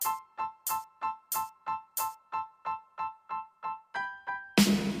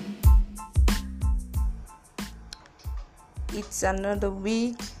It's another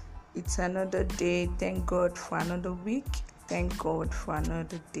week, it's another day. Thank God for another week. Thank God for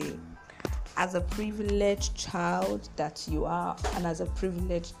another day. As a privileged child that you are, and as a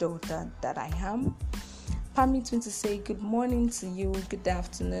privileged daughter that I am, permit me to say good morning to you, good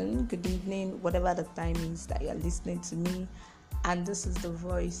afternoon, good evening, whatever the time is that you're listening to me. And this is the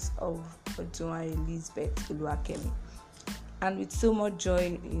voice of Odunayo Elizabeth Oluwakemi. And with so much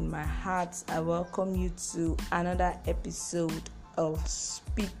joy in my heart, I welcome you to another episode of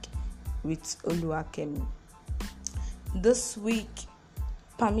Speak with Oluwakemi. This week,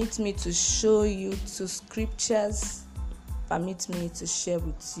 permit me to show you two scriptures. Permit me to share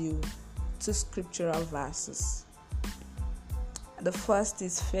with you two scriptural verses. The first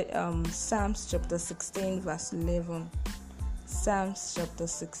is Psalms chapter 16, verse 11. Psalms chapter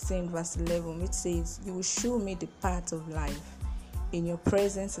 16, verse 11, which says, "You will show me the path of life. In your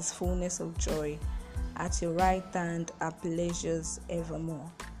presence is fullness of joy. At your right hand are pleasures evermore."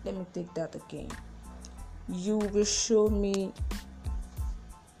 Let me take that again. You will show me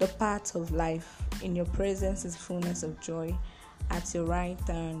the path of life. In your presence is fullness of joy. At your right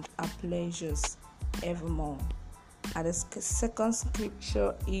hand are pleasures evermore. And the second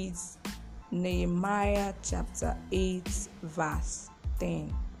scripture is Nehemiah chapter 8, verse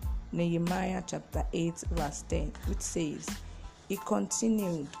 10. Nehemiah chapter 8, verse 10, which says, he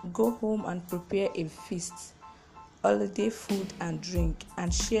continued, "Go home and prepare a feast, holiday food and drink,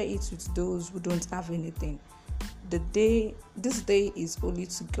 and share it with those who don't have anything. This day is holy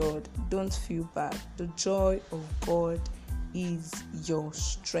to God. Don't feel bad. The joy of God is your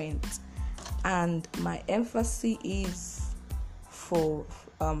strength." And my emphasis is for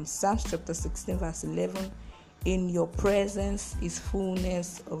Psalms chapter 16, verse 11. In your presence is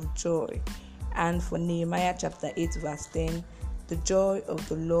fullness of joy. And for Nehemiah chapter 8, verse 10, the joy of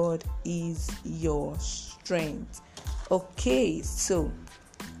the Lord is your strength. Okay, so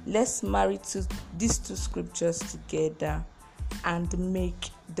let's marry these two scriptures together and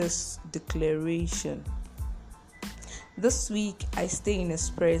make this declaration. This week, I stay in His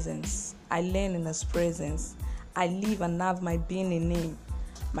presence. I learn in His presence. I live and have my being in Him.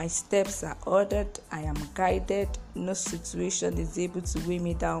 My steps are ordered. I am guided. No situation is able to weigh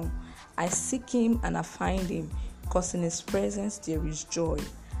me down. I seek Him and I find Him, because in His presence there is joy.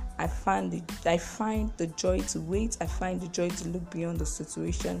 I find the joy to wait. I find the joy to look beyond the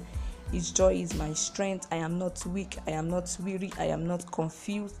situation. His joy is my strength. I am not weak. I am not weary. I am not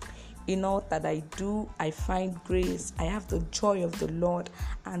confused. In all that I do, I find grace. I have the joy of the Lord,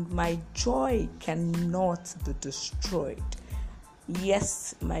 and my joy cannot be destroyed.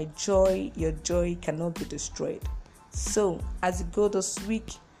 Yes, my joy, your joy cannot be destroyed. So, as you go this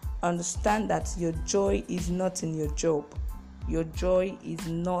week, understand that your joy is not in your job. Your joy is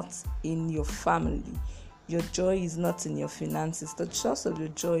not in your family. Your joy is not in your finances. The source of your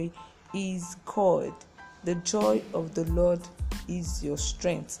joy is God. The joy of the Lord is your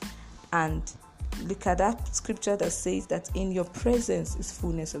strength. And look at that scripture that says that in your presence is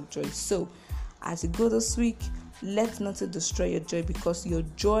fullness of joy. So, as you go this week, let nothing destroy your joy, because your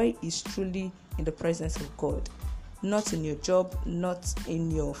joy is truly in the presence of God. Not in your job, not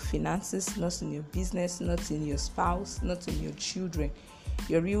in your finances, not in your business, not in your spouse, not in your children.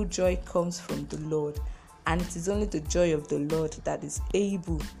 Your real joy comes from the Lord. And it is only the joy of the Lord that is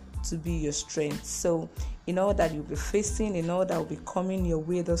able to be your strength. So, in all that you'll be facing, in all that will be coming your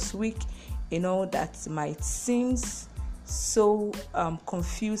way this week, in all that might seem so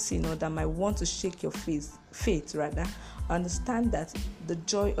confusing, or that might want to shake your faith rather, understand that the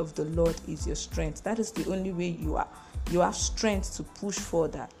joy of the Lord is your strength. That is the only way you have strength to push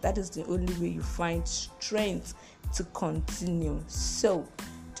further. That is the only way you find strength to continue. So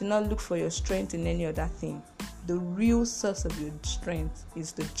do not look for your strength in any other thing. The real source of your strength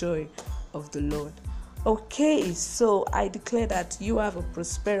is the joy of the Lord. Okay, so I declare that you have a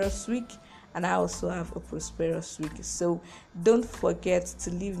prosperous week, and I also have a prosperous week. So don't forget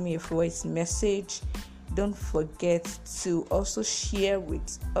to leave me a voice message. Don't forget to also share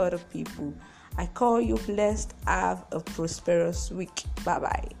with other people. I call you blessed. Have a prosperous week.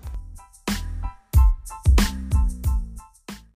 Bye-bye.